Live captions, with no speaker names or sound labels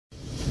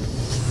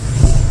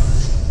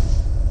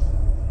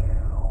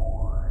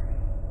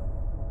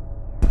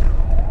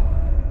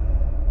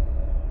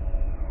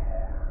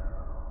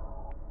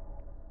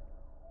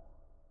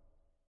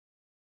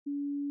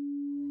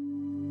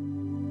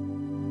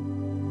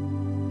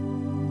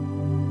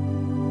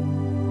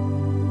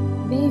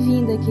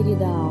Bem-vinda,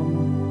 querida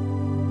alma.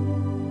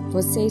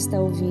 Você está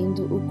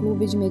ouvindo o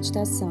Clube de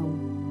Meditação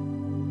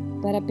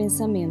para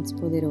Pensamentos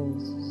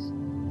Poderosos.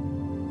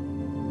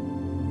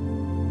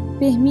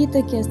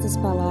 Permita que estas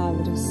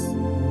palavras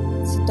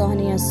se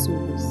tornem as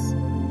suas.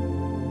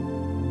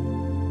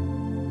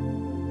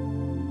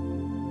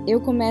 Eu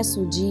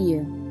começo o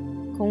dia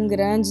com um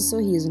grande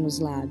sorriso nos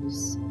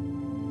lábios.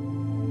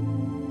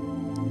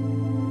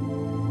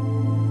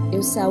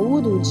 Eu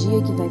saúdo o dia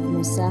que vai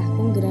começar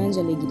com grande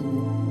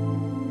alegria.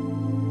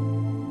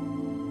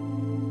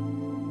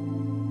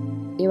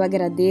 Eu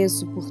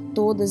agradeço por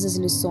todas as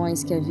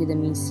lições que a vida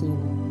me ensina.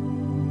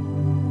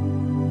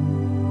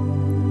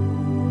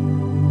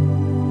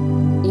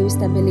 Eu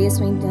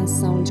estabeleço a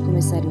intenção de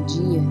começar o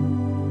dia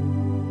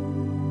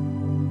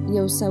e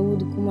eu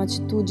saúdo com uma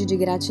atitude de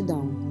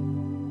gratidão.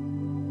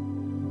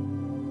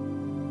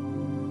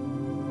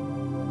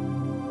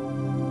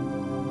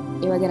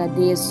 Eu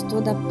agradeço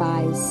toda a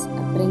paz,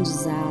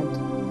 aprendizado,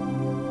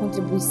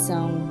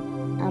 contribuição,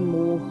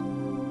 amor,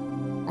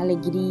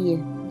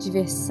 alegria,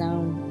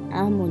 diversão,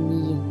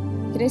 harmonia,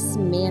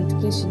 crescimento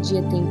que este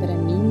dia tem para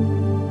mim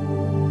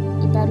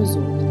e para os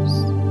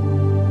outros.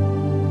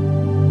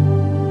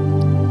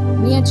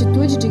 Minha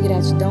atitude de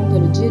gratidão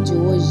pelo dia de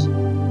hoje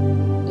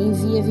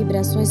envia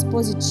vibrações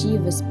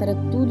positivas para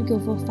tudo que eu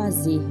for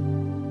fazer.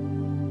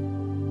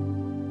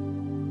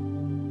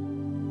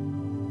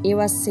 Eu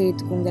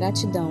aceito com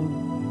gratidão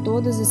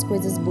todas as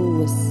coisas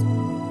boas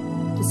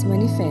que se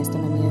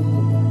manifestam na minha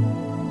vida.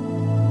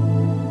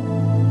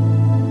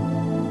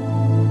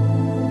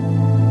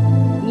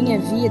 Minha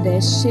vida é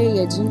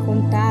cheia de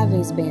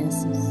incontáveis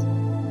bênçãos.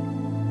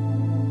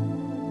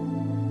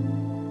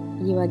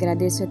 E eu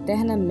agradeço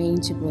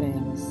eternamente por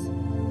elas.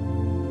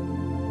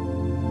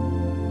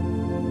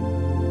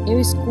 Eu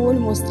escolho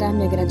mostrar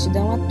minha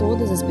gratidão a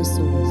todas as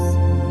pessoas.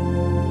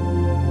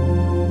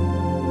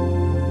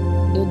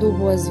 Eu dou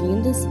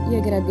boas-vindas e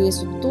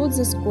agradeço todas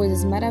as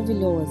coisas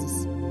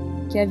maravilhosas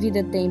que a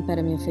vida tem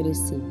para me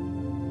oferecer.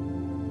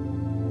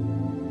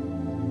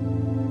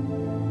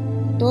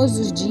 Todos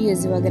os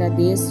dias eu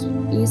agradeço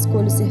e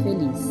escolho ser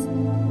feliz.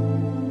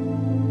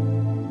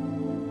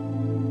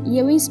 E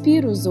eu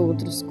inspiro os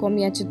outros com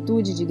minha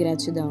atitude de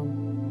gratidão.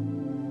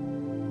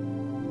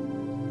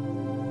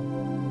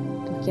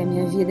 Porque a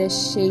minha vida é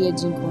cheia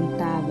de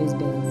incontáveis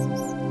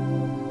bênçãos.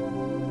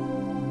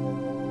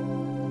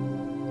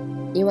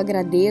 Eu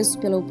agradeço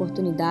pela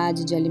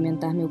oportunidade de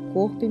alimentar meu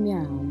corpo e minha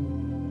alma.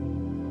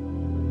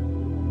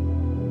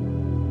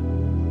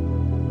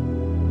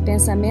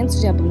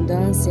 Pensamentos de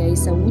abundância e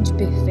saúde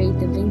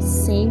perfeita vêm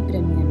sempre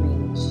à minha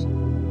mente.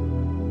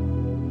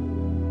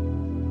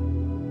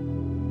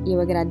 E eu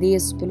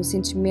agradeço pelo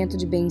sentimento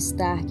de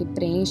bem-estar que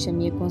preenche a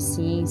minha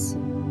consciência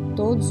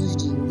todos os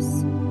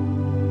dias.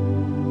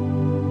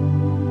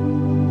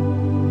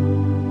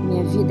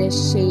 Minha vida é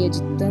cheia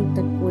de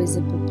tanta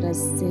coisa para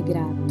ser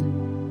grata.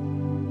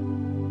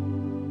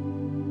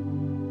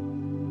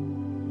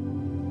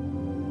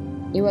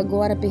 Eu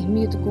agora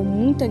permito com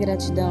muita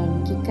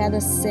gratidão que cada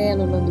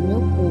célula do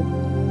meu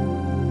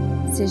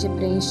corpo seja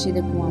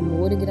preenchida com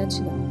amor e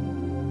gratidão.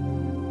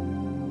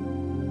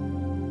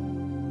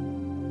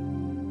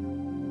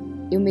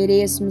 Eu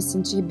mereço me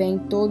sentir bem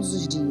todos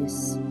os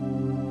dias.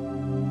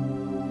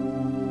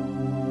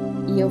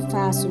 E eu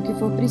faço o que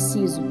for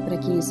preciso para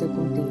que isso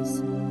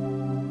aconteça.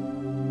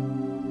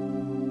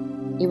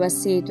 Eu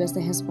aceito esta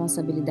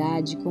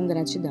responsabilidade com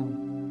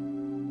gratidão.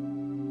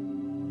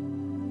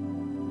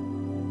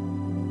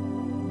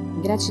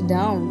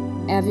 Gratidão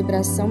é a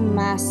vibração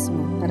máxima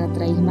para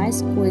atrair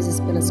mais coisas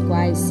pelas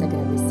quais se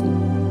agradecer.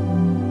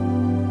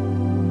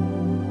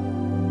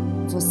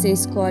 Você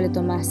escolhe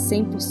tomar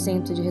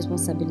 100% de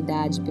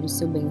responsabilidade pelo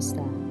seu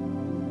bem-estar.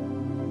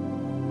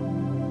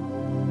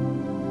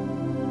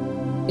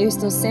 Eu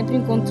estou sempre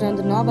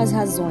encontrando novas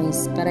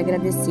razões para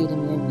agradecer a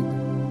minha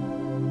vida.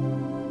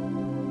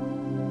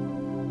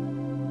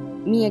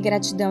 Minha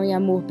gratidão e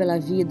amor pela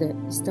vida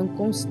estão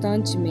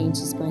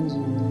constantemente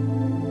expandindo.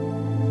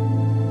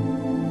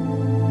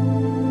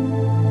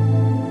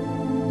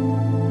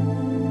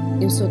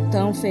 Eu sou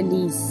tão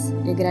feliz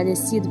e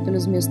agradecido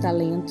pelos meus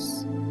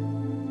talentos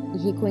e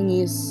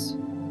reconheço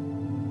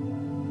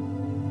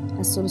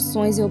as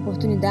soluções e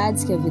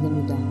oportunidades que a vida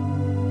me dá.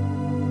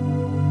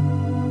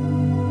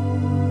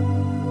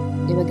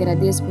 Eu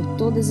agradeço por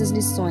todas as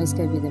lições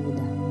que a vida me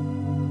dá.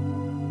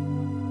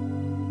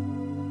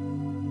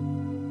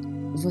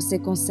 Você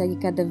consegue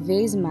cada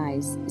vez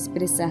mais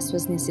expressar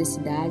suas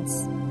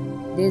necessidades,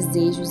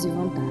 desejos e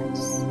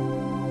vontades.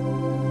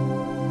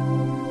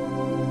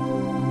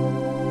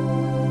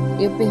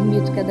 Eu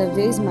permito cada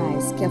vez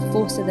mais que a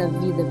força da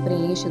vida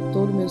preencha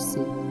todo o meu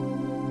ser.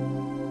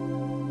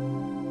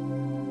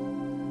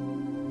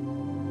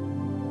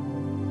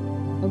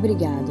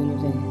 Obrigado,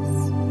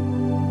 universo.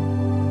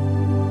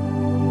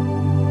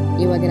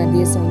 Eu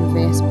agradeço ao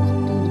universo por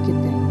tudo que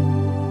tem.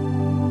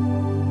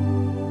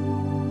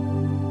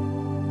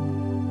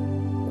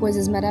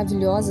 Coisas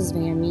maravilhosas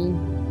vêm a mim,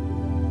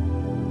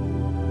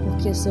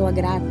 porque eu sou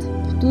grata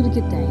por tudo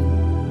que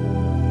tenho.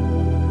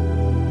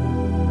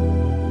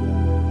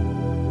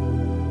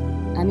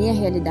 A minha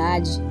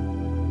realidade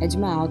é de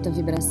uma alta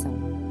vibração.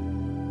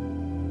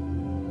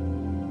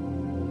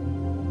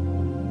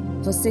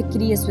 Você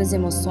cria suas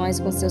emoções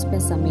com seus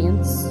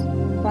pensamentos,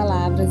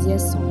 palavras e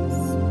ações.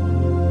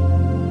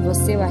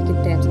 Você é o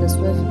arquiteto da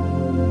sua vida.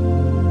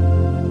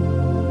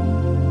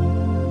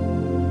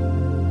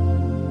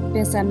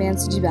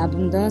 Pensamentos de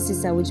abundância e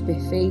saúde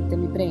perfeita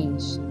me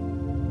preenchem.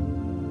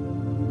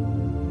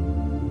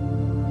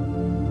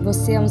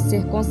 Você é um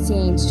ser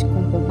consciente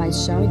com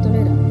compaixão e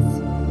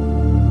tolerância.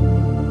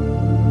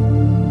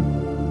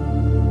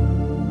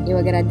 Eu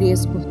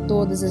agradeço por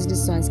todas as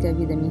lições que a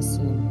vida me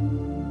ensina.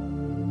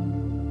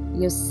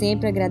 E eu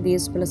sempre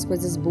agradeço pelas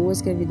coisas boas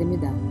que a vida me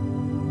dá.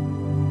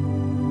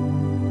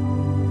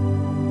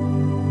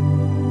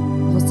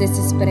 Você se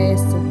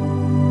expressa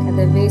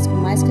cada vez com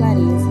mais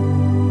clareza,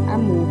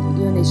 amor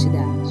e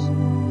honestidade.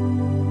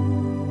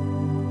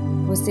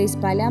 Você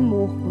espalha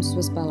amor com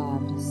suas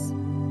palavras.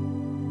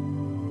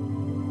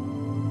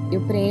 Eu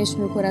preencho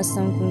meu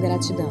coração com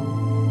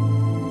gratidão.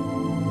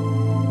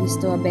 E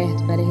estou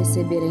aberto para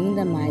receber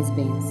ainda mais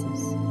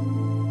bênçãos.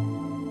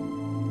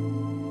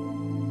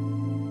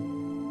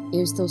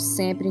 Eu estou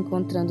sempre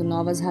encontrando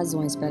novas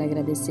razões para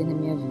agradecer na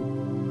minha vida.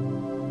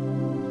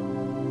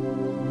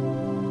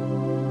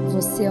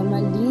 Você é uma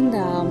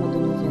linda alma do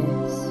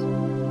universo.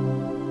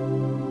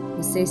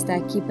 Você está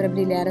aqui para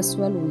brilhar a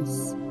sua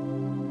luz.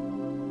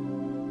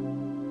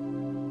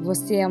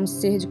 Você é um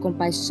ser de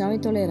compaixão e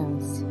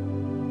tolerância.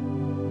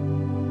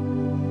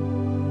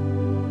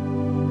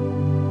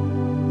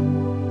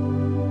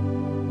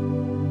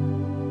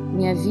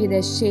 Minha vida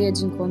é cheia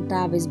de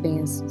incontáveis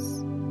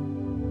bênçãos.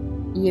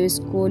 E eu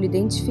escolho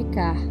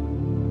identificar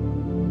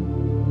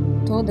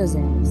todas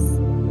elas.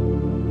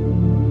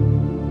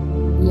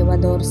 E eu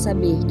adoro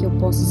saber que eu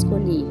posso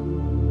escolher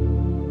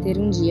ter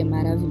um dia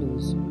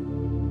maravilhoso.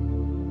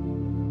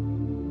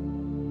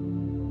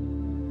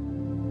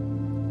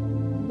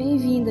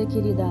 Bem-vinda,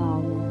 querida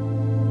alma.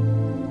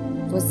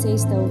 Você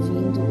está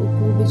ouvindo o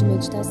Clube de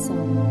Meditação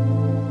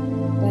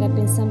para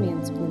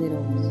Pensamentos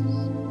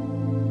Poderosos.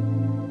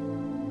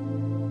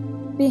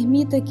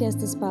 Permita que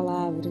estas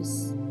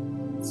palavras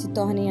se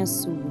tornem as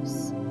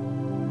suas.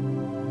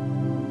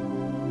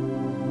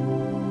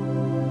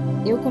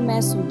 Eu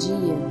começo o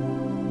dia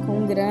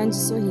com um grande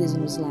sorriso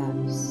nos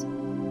lábios.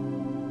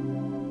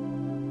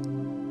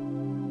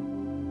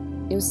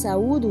 Eu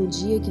saúdo o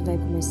dia que vai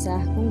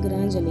começar com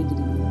grande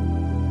alegria.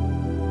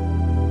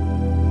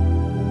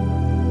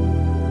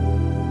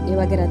 Eu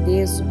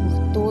agradeço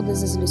por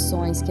todas as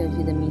lições que a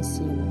vida me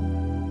ensina.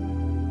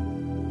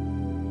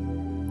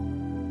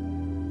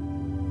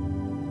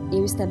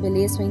 Eu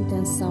estabeleço a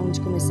intenção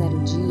de começar o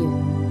dia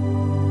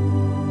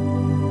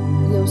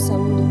e eu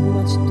saúdo com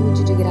uma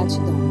atitude de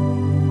gratidão.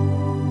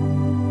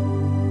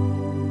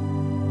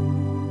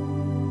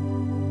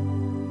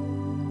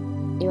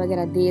 Eu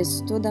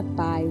agradeço toda a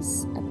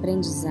paz,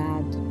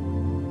 aprendizado,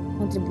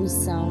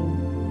 contribuição,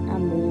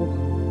 amor,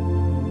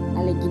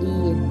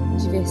 alegria,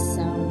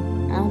 diversão,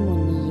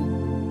 harmonia,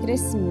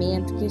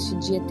 crescimento que este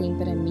dia tem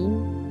para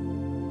mim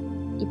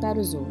e para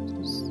os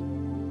outros.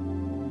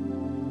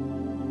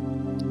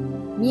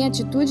 Minha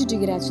atitude de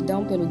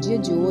gratidão pelo dia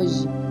de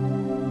hoje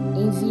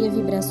envia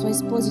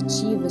vibrações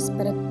positivas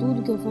para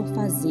tudo que eu for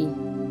fazer.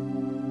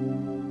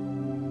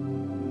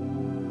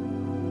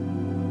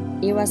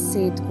 Eu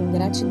aceito com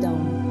gratidão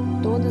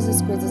todas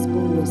as coisas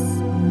boas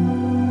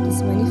que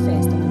se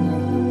manifestam na minha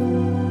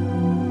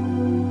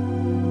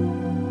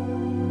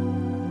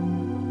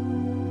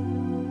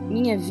vida.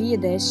 Minha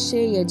vida é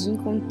cheia de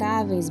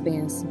incontáveis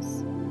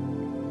bênçãos.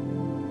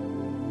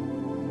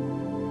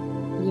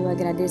 E eu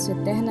agradeço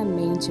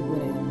eternamente por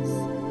elas.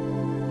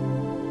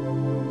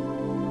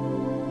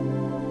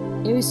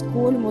 Eu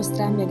escolho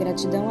mostrar minha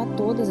gratidão a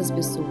todas as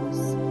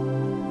pessoas.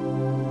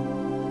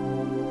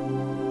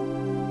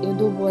 Eu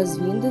dou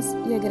boas-vindas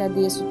e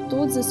agradeço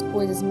todas as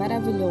coisas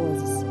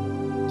maravilhosas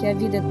que a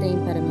vida tem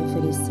para me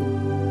oferecer.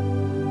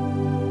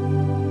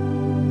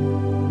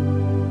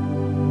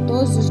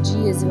 Todos os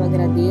dias eu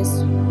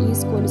agradeço e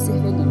escolho ser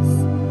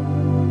feliz.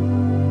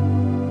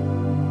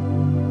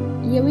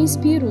 E eu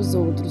inspiro os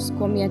outros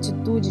com minha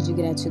atitude de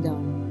gratidão.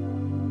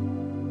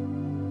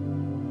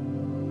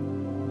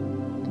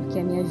 Porque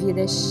a minha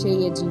vida é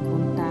cheia de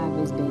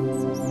incontáveis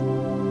bênçãos.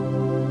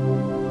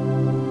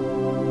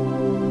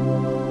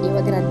 Eu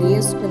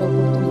agradeço pela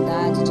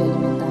oportunidade de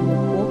alimentar meu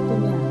corpo e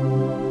minha alma.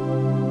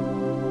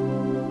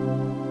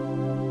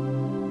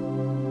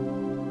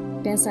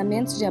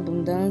 Pensamentos de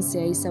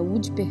abundância e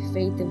saúde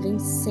perfeita vêm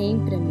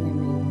sempre à minha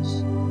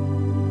mente.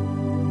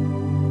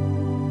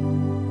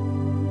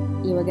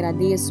 Eu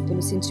agradeço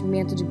pelo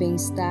sentimento de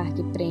bem-estar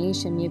que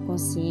preenche a minha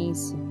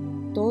consciência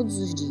todos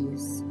os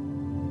dias.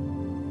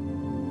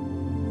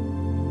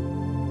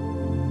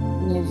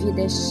 Minha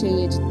vida é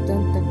cheia de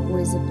tanta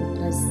coisa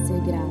para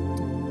ser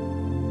grata.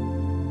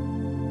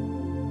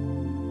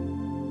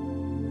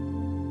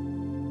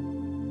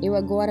 Eu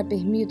agora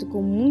permito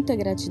com muita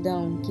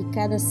gratidão que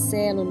cada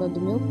célula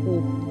do meu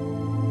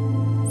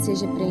corpo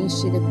seja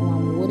preenchida com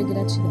amor e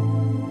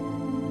gratidão.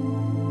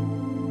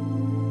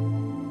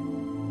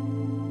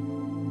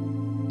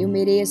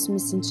 mereço me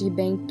sentir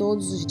bem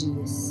todos os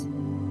dias.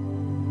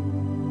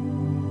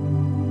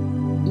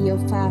 E eu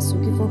faço o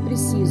que for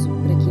preciso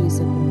para que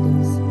isso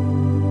aconteça.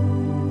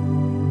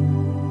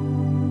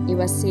 Eu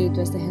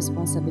aceito esta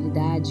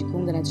responsabilidade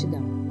com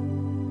gratidão.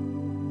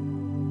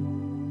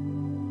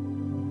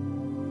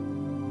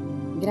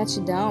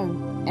 Gratidão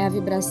é a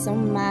vibração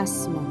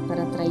máxima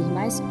para atrair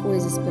mais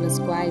coisas pelas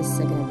quais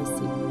se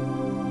agradecer.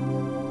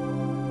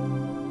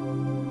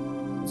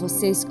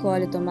 Você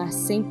escolhe tomar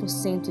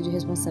 100% de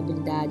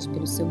responsabilidade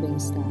pelo seu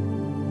bem-estar.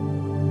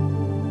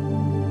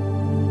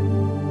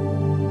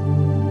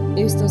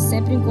 Eu estou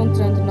sempre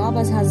encontrando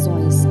novas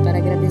razões para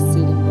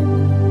agradecer a minha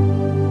vida.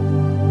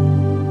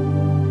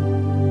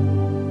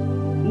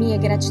 Minha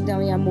gratidão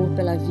e amor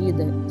pela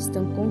vida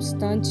estão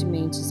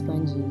constantemente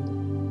expandindo.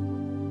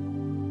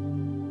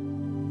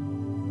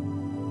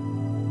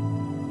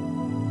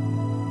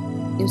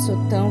 Eu sou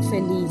tão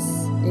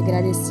feliz e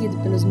agradecido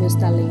pelos meus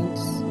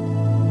talentos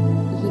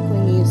e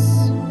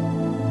reconheço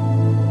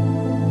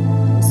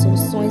as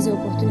soluções e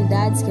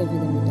oportunidades que a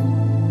vida me dá.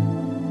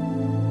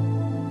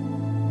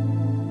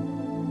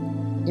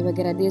 Eu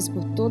agradeço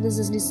por todas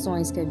as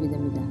lições que a vida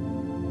me dá.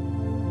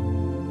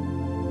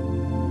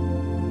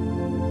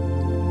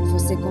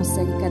 Você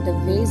consegue cada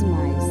vez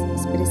mais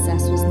expressar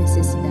suas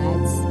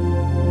necessidades,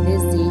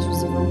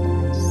 desejos e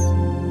vontades.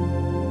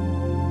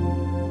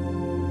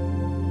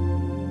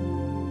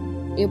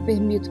 Eu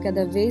permito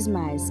cada vez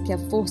mais que a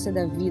força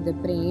da vida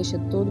preencha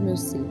todo o meu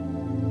ser.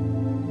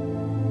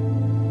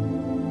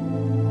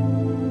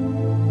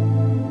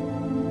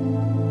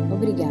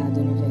 Obrigado,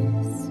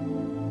 universo.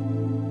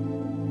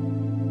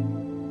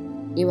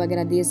 Eu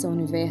agradeço ao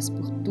universo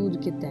por tudo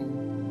que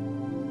tenho.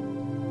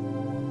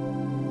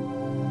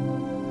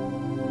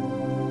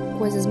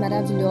 Coisas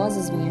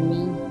maravilhosas vêm a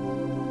mim,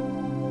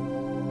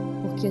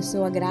 porque eu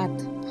sou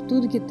grata por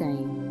tudo que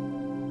tenho.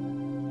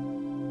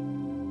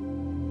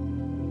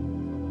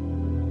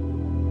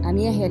 A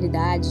minha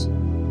realidade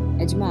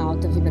é de uma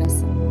alta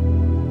vibração.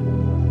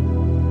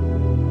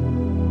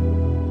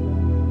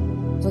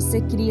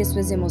 Você cria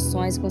suas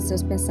emoções com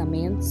seus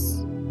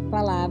pensamentos,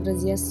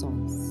 palavras e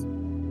ações.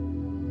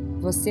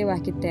 Você é o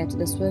arquiteto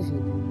da sua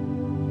vida.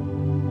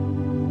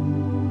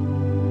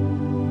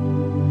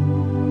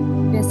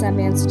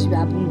 Pensamentos de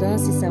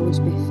abundância e saúde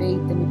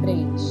perfeita me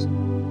preenchem.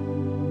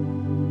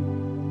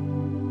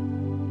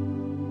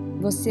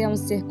 Você é um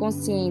ser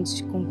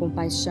consciente com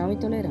compaixão e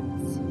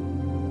tolerância.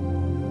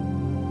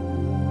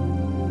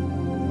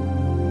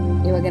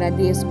 Eu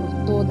agradeço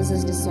por todas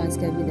as lições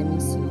que a vida me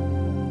ensina.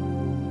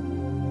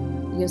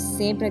 E eu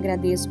sempre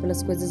agradeço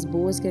pelas coisas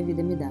boas que a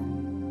vida me dá.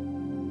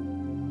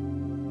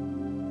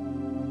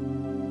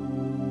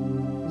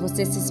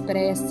 Você se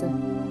expressa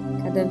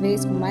cada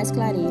vez com mais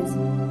clareza,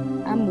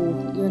 amor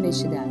e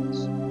honestidade.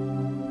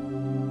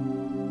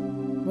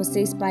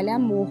 Você espalha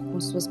amor com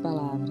suas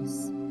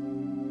palavras.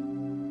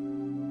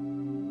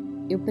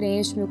 Eu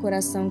preencho meu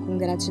coração com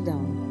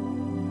gratidão.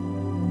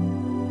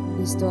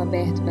 E estou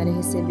aberto para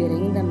receber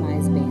ainda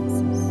mais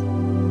bênçãos.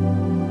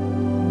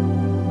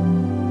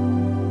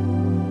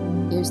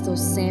 Eu estou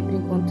sempre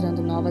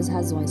encontrando novas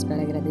razões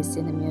para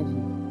agradecer na minha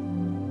vida.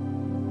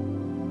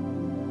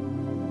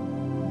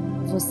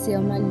 Você é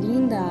uma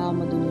linda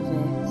alma do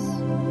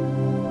universo.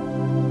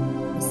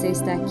 Você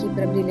está aqui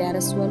para brilhar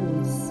a sua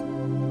luz.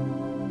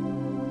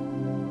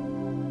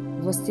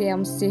 Você é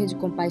um ser de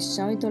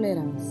compaixão e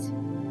tolerância.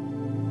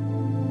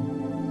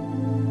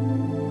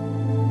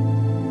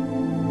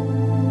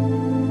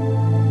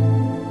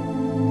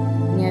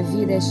 Minha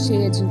vida é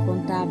cheia de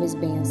incontáveis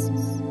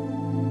bênçãos.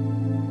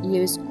 E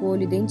eu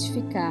escolho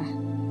identificar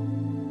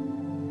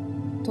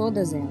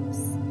todas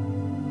elas.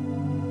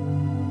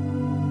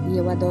 E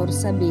eu adoro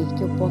saber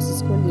que eu posso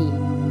escolher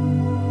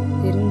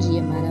ter um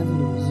dia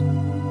maravilhoso.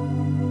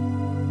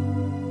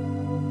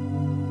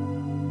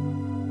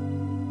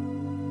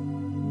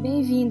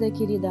 Bem-vinda,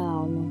 querida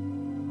alma.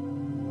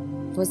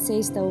 Você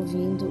está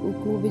ouvindo o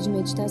Clube de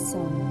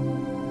Meditação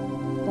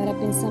para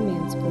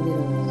Pensamentos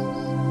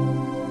Poderosos.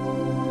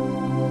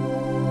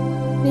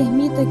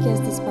 Permita que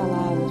estas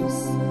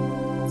palavras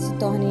se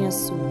tornem as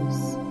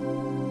suas.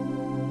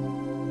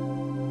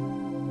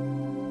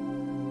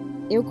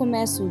 Eu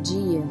começo o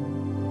dia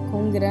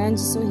com um grande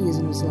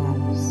sorriso nos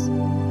lábios.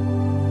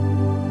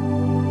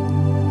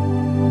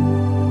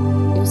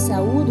 Eu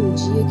saúdo o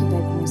dia que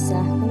vai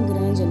começar com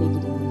grande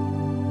alegria.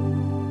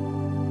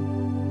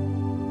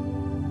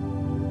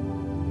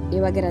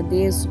 Eu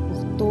agradeço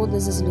por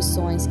todas as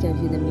lições que a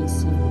vida me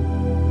ensina.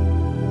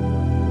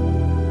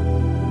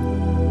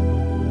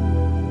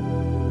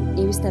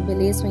 Eu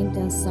estabeleço a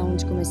intenção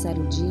de começar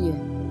o dia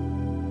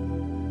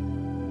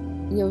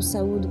e eu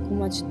saúdo com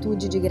uma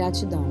atitude de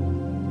gratidão.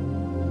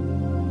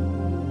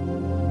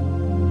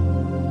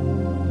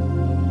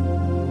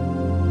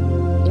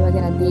 Eu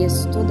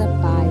agradeço toda a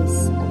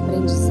paz,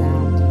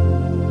 aprendizado,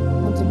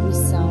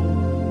 contribuição,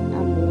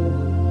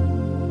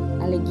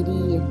 amor,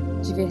 alegria,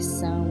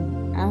 diversão,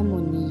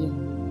 harmonia,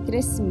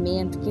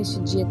 crescimento que este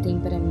dia tem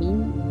para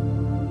mim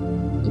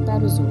e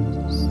para os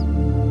outros.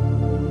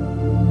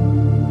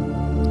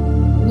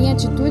 Minha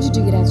atitude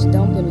de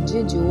gratidão pelo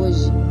dia de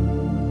hoje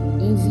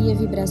envia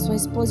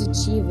vibrações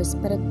positivas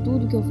para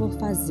tudo que eu for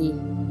fazer.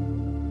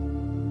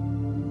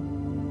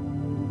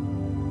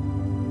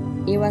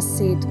 Eu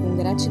aceito com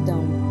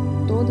gratidão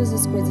todas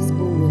as coisas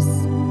boas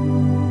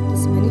que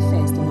se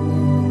manifestam na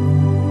minha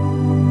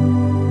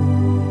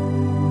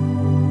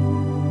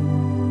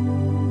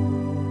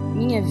vida.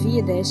 Minha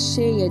vida é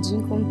cheia de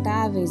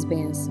incontáveis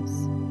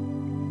bênçãos.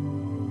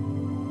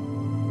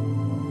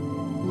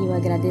 E eu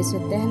agradeço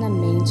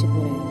eternamente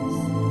por elas.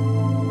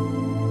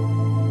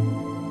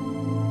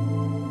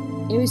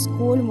 Eu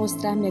escolho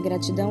mostrar minha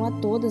gratidão a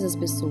todas as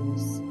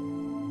pessoas.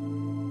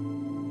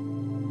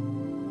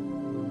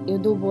 Eu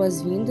dou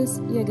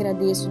boas-vindas e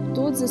agradeço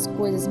todas as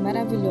coisas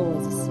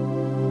maravilhosas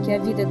que a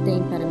vida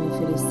tem para me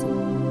oferecer.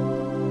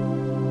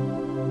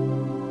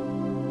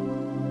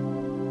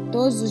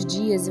 Todos os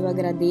dias eu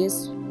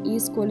agradeço e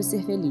escolho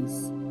ser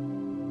feliz.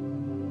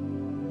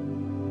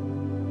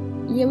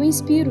 E eu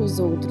inspiro os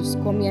outros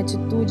com minha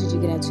atitude de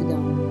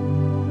gratidão.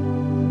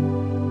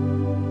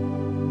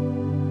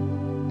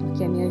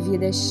 Porque a minha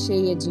vida é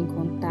cheia de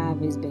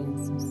incontáveis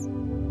bênçãos.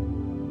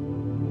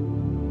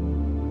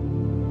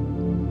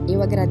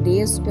 Eu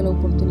agradeço pela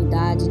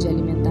oportunidade de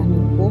alimentar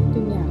meu corpo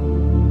e minha alma.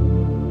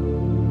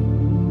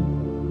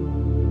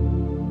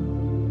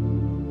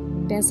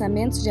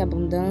 Pensamentos de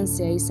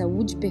abundância e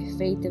saúde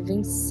perfeita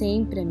vêm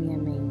sempre à minha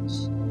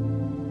mente.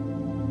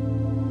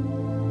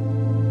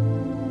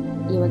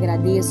 Eu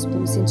agradeço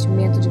pelo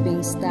sentimento de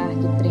bem-estar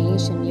que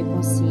preenche a minha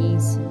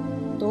consciência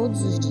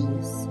todos os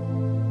dias.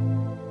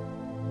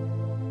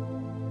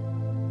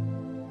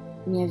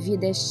 Minha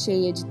vida é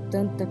cheia de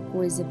tanta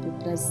coisa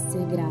para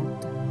ser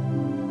grata.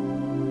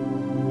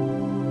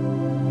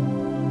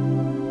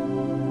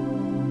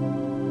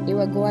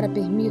 Eu agora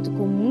permito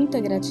com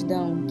muita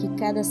gratidão que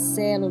cada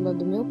célula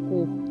do meu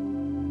corpo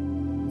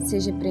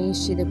seja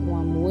preenchida com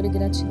amor e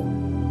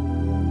gratidão.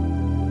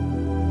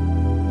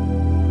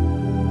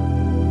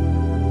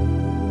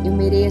 Eu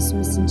mereço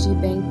me sentir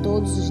bem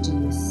todos os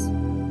dias.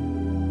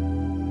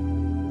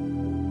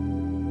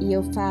 E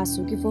eu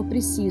faço o que for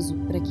preciso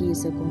para que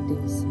isso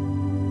aconteça.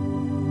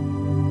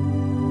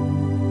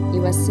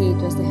 Eu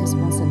aceito esta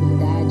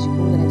responsabilidade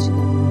com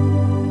gratidão.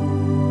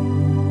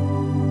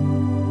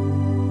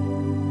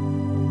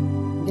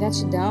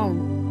 Gratidão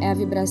é a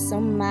vibração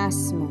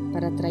máxima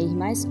para atrair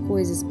mais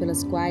coisas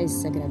pelas quais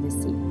se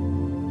agradecer.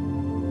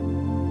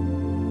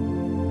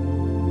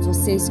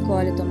 Você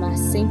escolhe tomar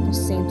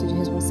 100% de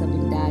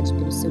responsabilidade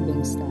pelo seu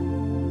bem-estar.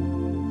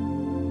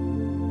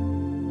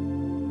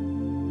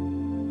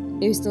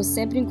 Eu estou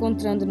sempre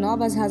encontrando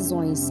novas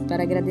razões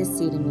para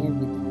agradecer em minha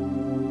vida.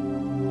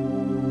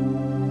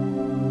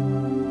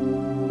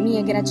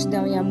 Minha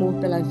gratidão e amor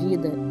pela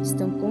vida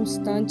estão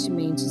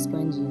constantemente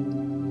expandindo.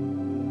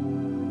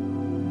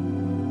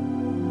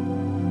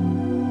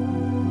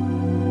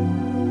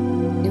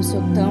 Eu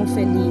sou tão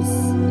feliz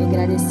e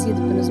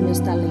agradecido pelos meus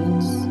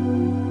talentos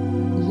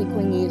e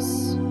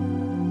reconheço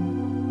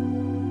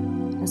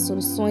as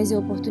soluções e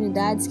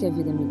oportunidades que a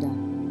vida me dá.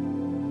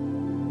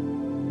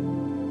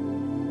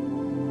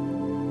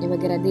 Eu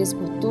agradeço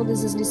por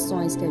todas as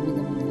lições que a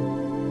vida me dá.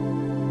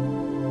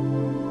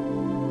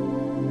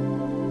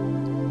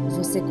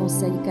 Você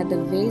consegue cada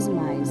vez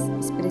mais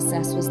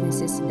expressar suas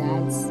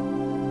necessidades,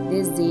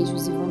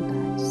 desejos e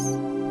vontades.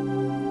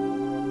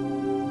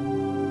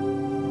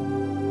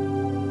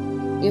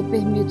 Eu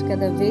permito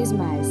cada vez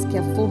mais que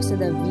a força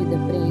da vida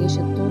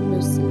preencha todo o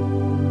meu ser.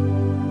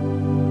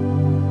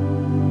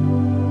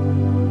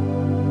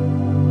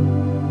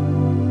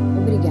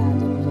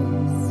 Obrigado,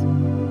 Universo.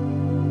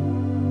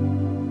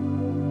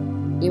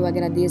 Eu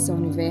agradeço ao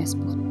Universo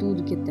por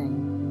tudo que tem.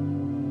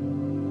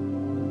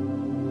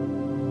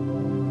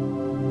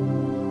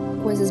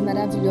 Coisas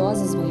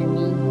maravilhosas vêm a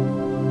mim,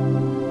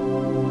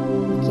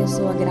 porque eu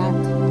sou grata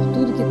por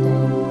tudo que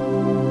tenho.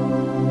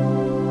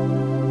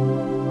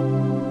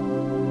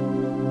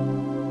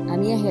 A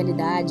minha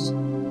realidade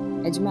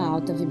é de uma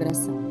alta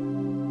vibração.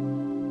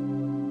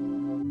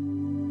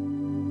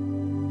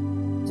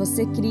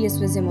 Você cria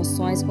suas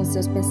emoções com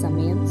seus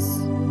pensamentos,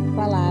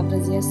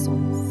 palavras e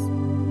ações.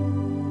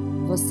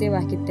 Você é o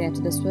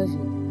arquiteto da sua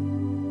vida.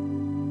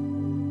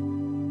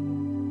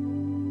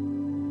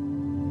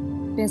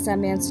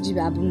 Pensamentos de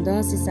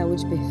abundância e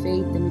saúde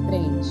perfeita me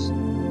preenchem.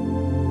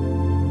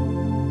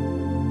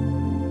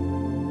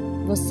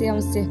 Você é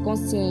um ser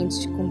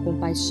consciente com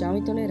compaixão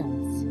e tolerância.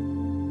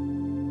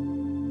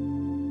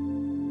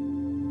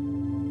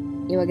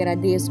 Eu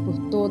agradeço por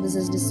todas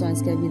as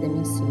lições que a vida me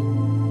ensina.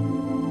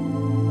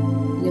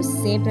 E eu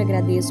sempre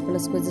agradeço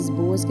pelas coisas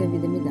boas que a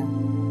vida me dá.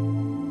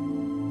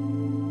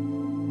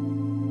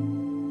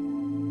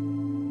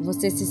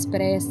 Você se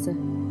expressa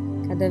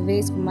cada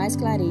vez com mais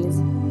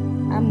clareza,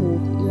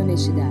 amor e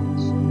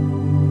honestidade.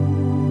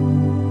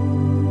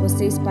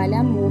 Você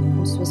espalha amor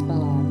com suas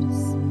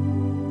palavras.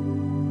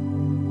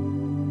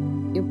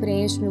 Eu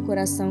preencho meu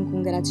coração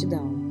com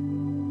gratidão.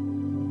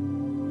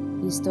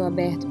 E estou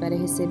aberto para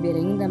receber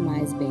ainda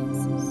mais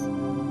bênçãos.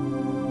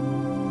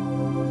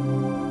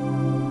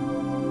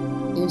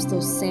 Eu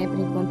estou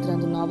sempre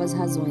encontrando novas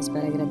razões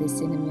para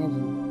agradecer na minha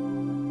vida.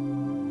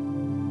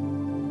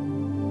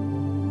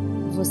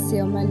 Você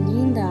é uma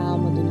linda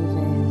alma do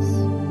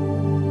universo.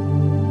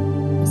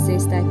 Você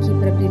está aqui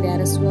para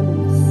brilhar a sua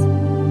luz.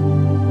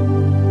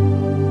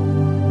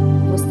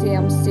 Você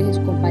é um ser de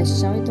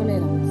compaixão e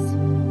tolerância.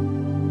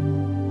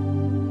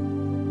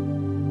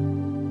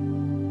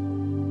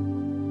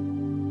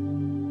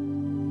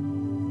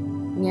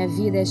 Minha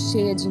vida é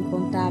cheia de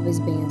incontáveis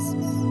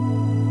bênçãos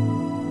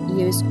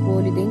e eu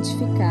escolho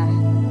identificar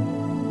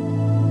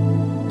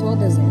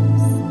todas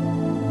elas.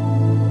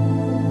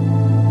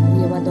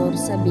 E eu adoro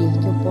saber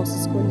que eu posso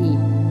escolher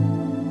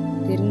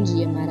ter um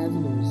dia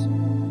maravilhoso.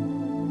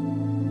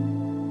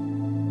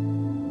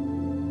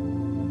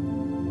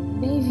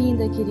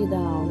 Bem-vinda, querida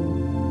alma.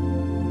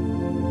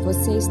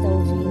 Você está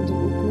ouvindo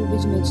o Clube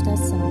de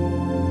Meditação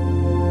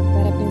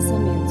para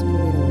Pensamentos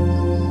Poderosos.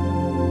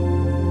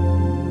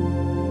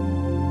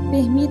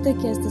 Permita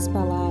que estas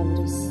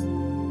palavras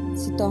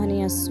se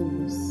tornem as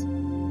suas.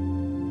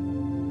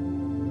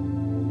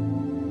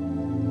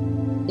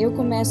 Eu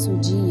começo o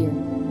dia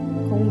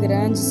com um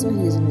grande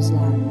sorriso nos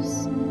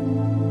lábios.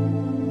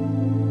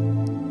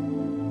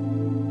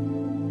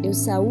 Eu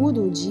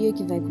saúdo o dia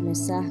que vai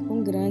começar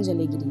com grande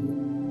alegria.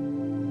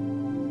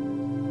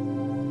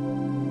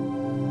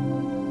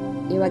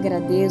 Eu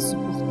agradeço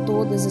por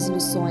todas as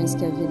lições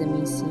que a vida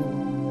me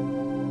ensina.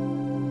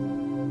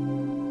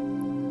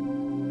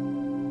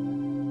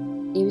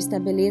 Eu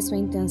estabeleço a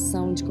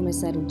intenção de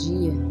começar o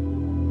dia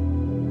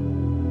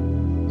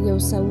e eu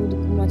saúdo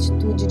com uma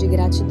atitude de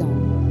gratidão.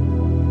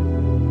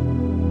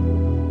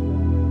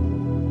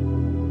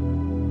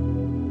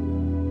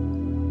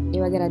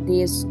 Eu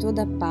agradeço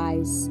toda a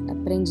paz,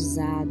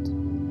 aprendizado,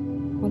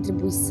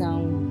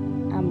 contribuição,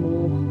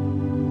 amor,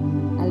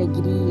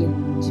 alegria,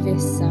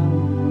 diversão,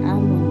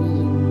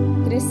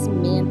 harmonia,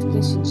 crescimento que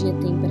este dia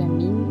tem para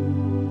mim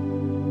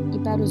e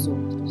para os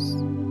outros.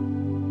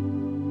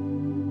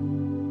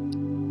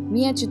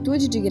 Minha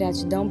atitude de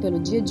gratidão pelo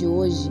dia de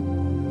hoje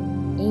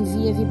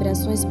envia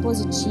vibrações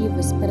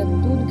positivas para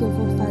tudo que eu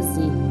vou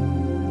fazer.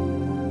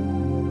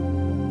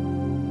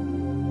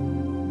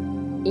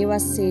 Eu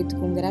aceito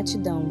com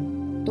gratidão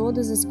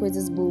todas as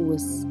coisas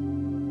boas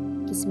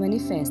que se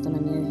manifestam na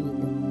minha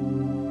vida.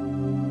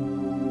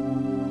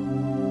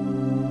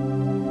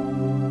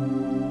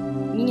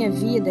 Minha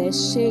vida é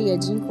cheia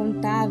de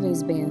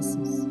incontáveis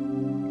bênçãos.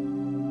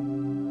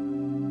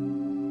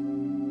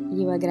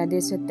 E eu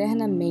agradeço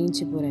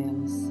eternamente por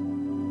elas.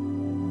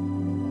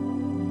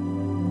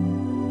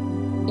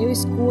 Eu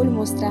escolho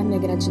mostrar minha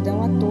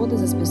gratidão a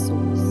todas as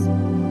pessoas.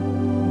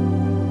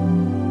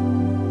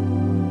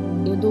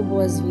 Eu dou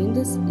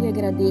boas-vindas e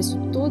agradeço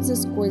todas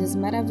as coisas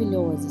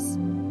maravilhosas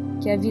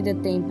que a vida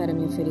tem para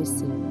me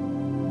oferecer.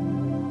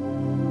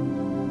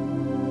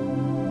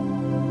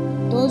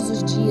 Todos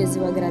os dias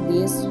eu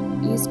agradeço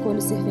e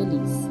escolho ser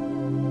feliz.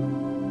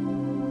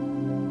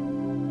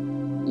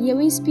 E eu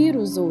inspiro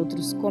os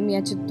outros com minha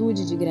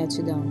atitude de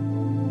gratidão.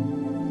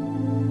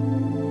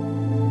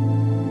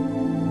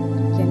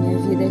 Porque a minha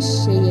vida é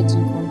cheia de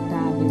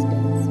incontáveis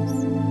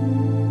bênçãos.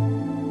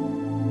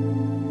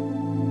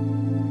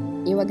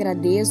 Eu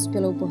agradeço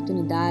pela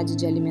oportunidade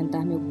de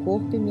alimentar meu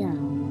corpo e minha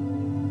alma.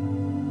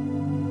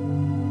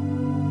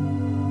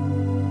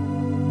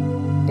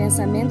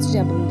 Pensamentos de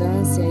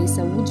abundância e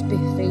saúde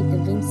perfeita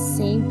vêm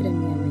sempre à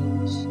minha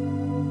mente.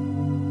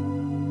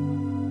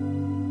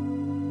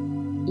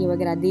 E eu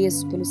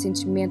agradeço pelo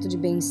sentimento de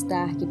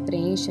bem-estar que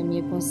preenche a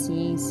minha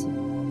consciência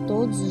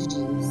todos os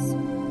dias.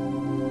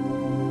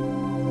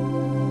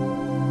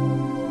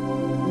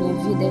 Minha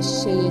vida é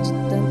cheia de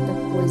tanta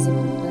coisa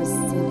para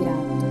ser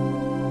grata.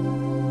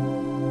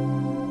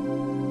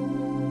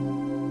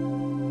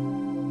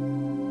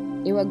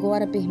 Eu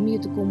agora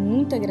permito com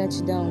muita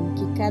gratidão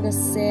que cada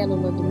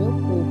célula do meu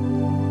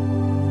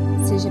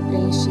corpo seja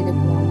preenchida com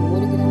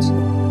amor e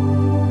gratidão.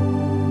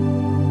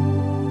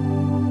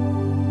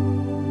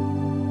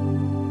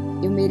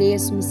 Eu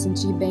mereço me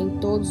sentir bem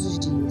todos os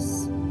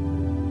dias.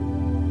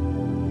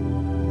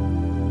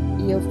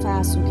 E eu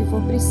faço o que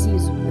for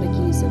preciso para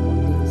que isso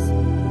aconteça.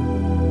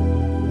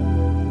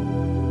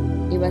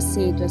 Eu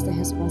aceito esta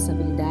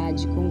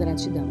responsabilidade com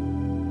gratidão.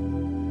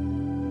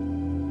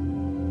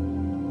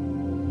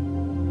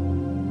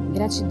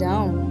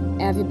 Gratidão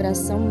é a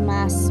vibração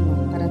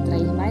máxima para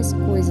atrair mais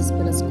coisas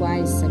pelas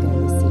quais se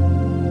agradecer.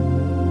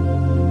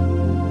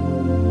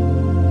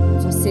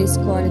 Você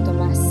escolhe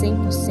tomar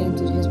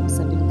 100% de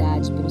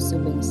responsabilidade pelo seu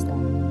bem-estar.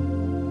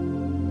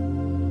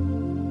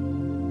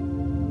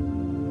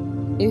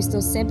 Eu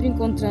estou sempre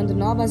encontrando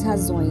novas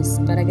razões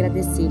para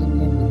agradecer em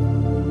minha vida.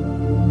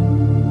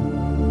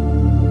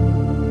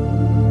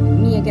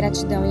 Minha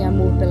gratidão e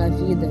amor pela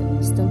vida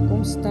estão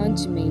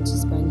constantemente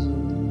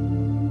expandindo.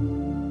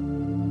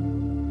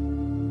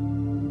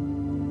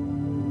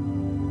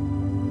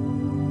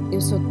 Eu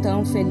sou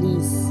tão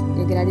feliz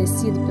e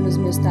agradecido pelos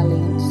meus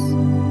talentos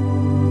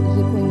e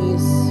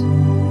reconheço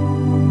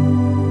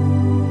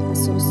as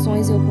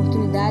soluções e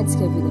oportunidades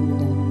que a vida me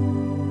dá.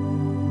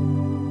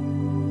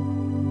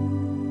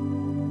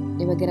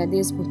 Eu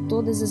agradeço por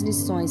todas as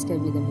lições que a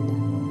vida me dá.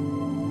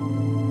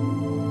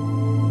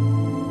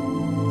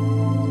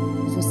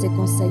 Você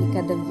consegue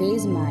cada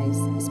vez mais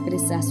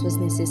expressar suas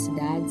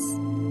necessidades,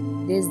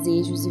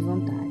 desejos e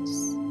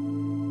vontades.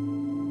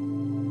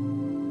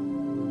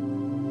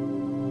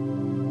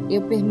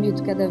 Eu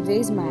permito cada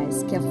vez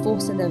mais que a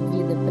força da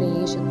vida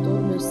preencha todo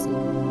o meu ser.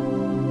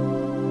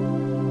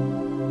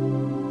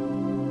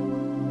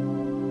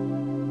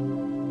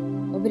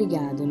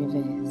 Obrigado,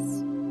 Universo.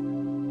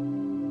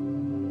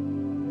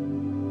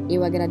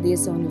 Eu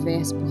agradeço ao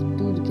Universo por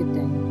tudo que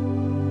tenho.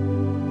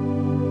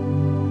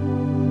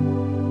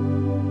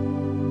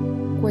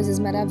 Coisas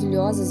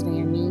maravilhosas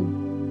vêm a mim,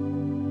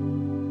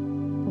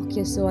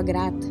 porque eu sou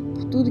grata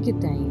por tudo que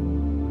tenho.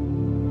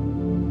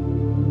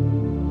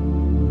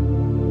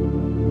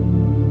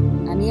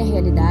 A minha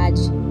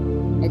realidade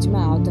é de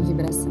uma alta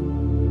vibração.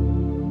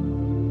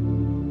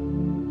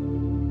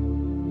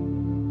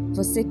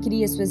 Você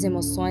cria suas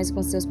emoções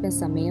com seus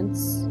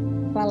pensamentos,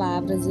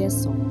 palavras e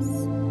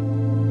ações.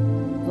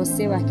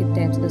 Você é o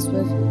arquiteto da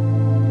sua vida.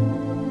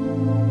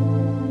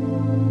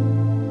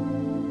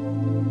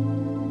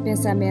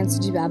 Pensamentos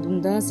de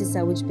abundância e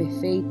saúde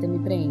perfeita me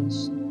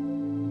preenchem.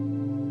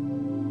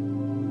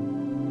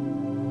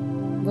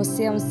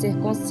 Você é um ser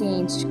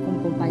consciente com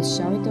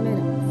compaixão e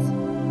tolerância.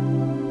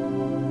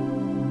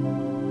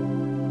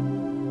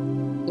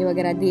 Eu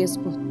agradeço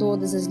por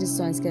todas as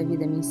lições que a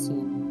vida me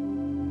ensina.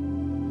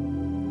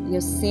 E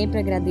eu sempre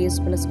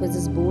agradeço pelas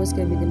coisas boas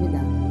que a vida me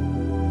dá.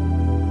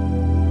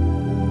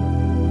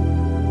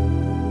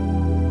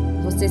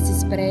 Você se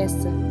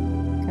expressa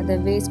cada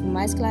vez com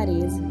mais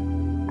clareza,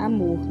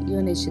 amor e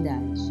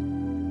honestidade.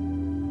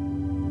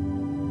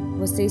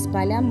 Você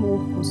espalha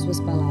amor com suas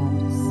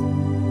palavras.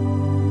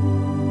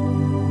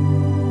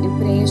 Eu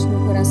preencho meu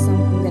coração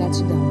com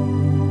gratidão.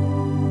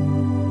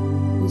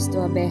 E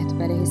estou aberto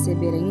para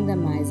receber ainda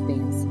mais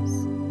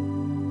bênçãos.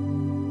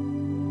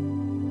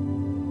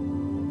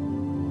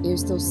 Eu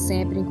estou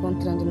sempre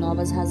encontrando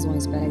novas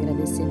razões para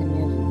agradecer na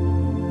minha vida.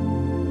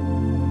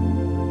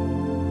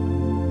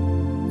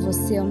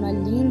 Você é uma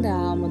linda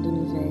alma do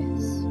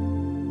universo.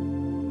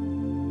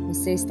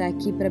 Você está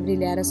aqui para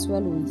brilhar a sua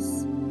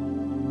luz.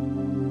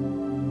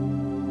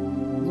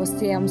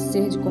 Você é um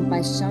ser de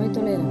compaixão e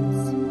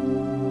tolerância.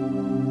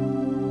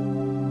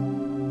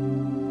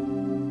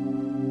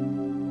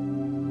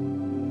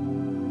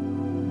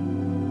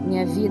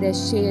 Minha vida é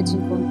cheia de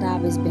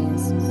incontáveis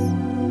bênçãos.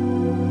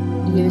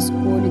 E eu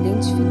escolho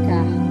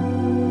identificar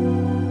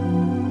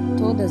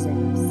todas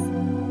elas.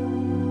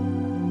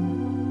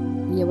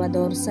 E eu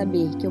adoro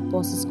saber que eu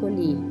posso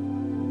escolher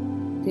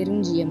ter um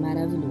dia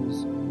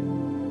maravilhoso.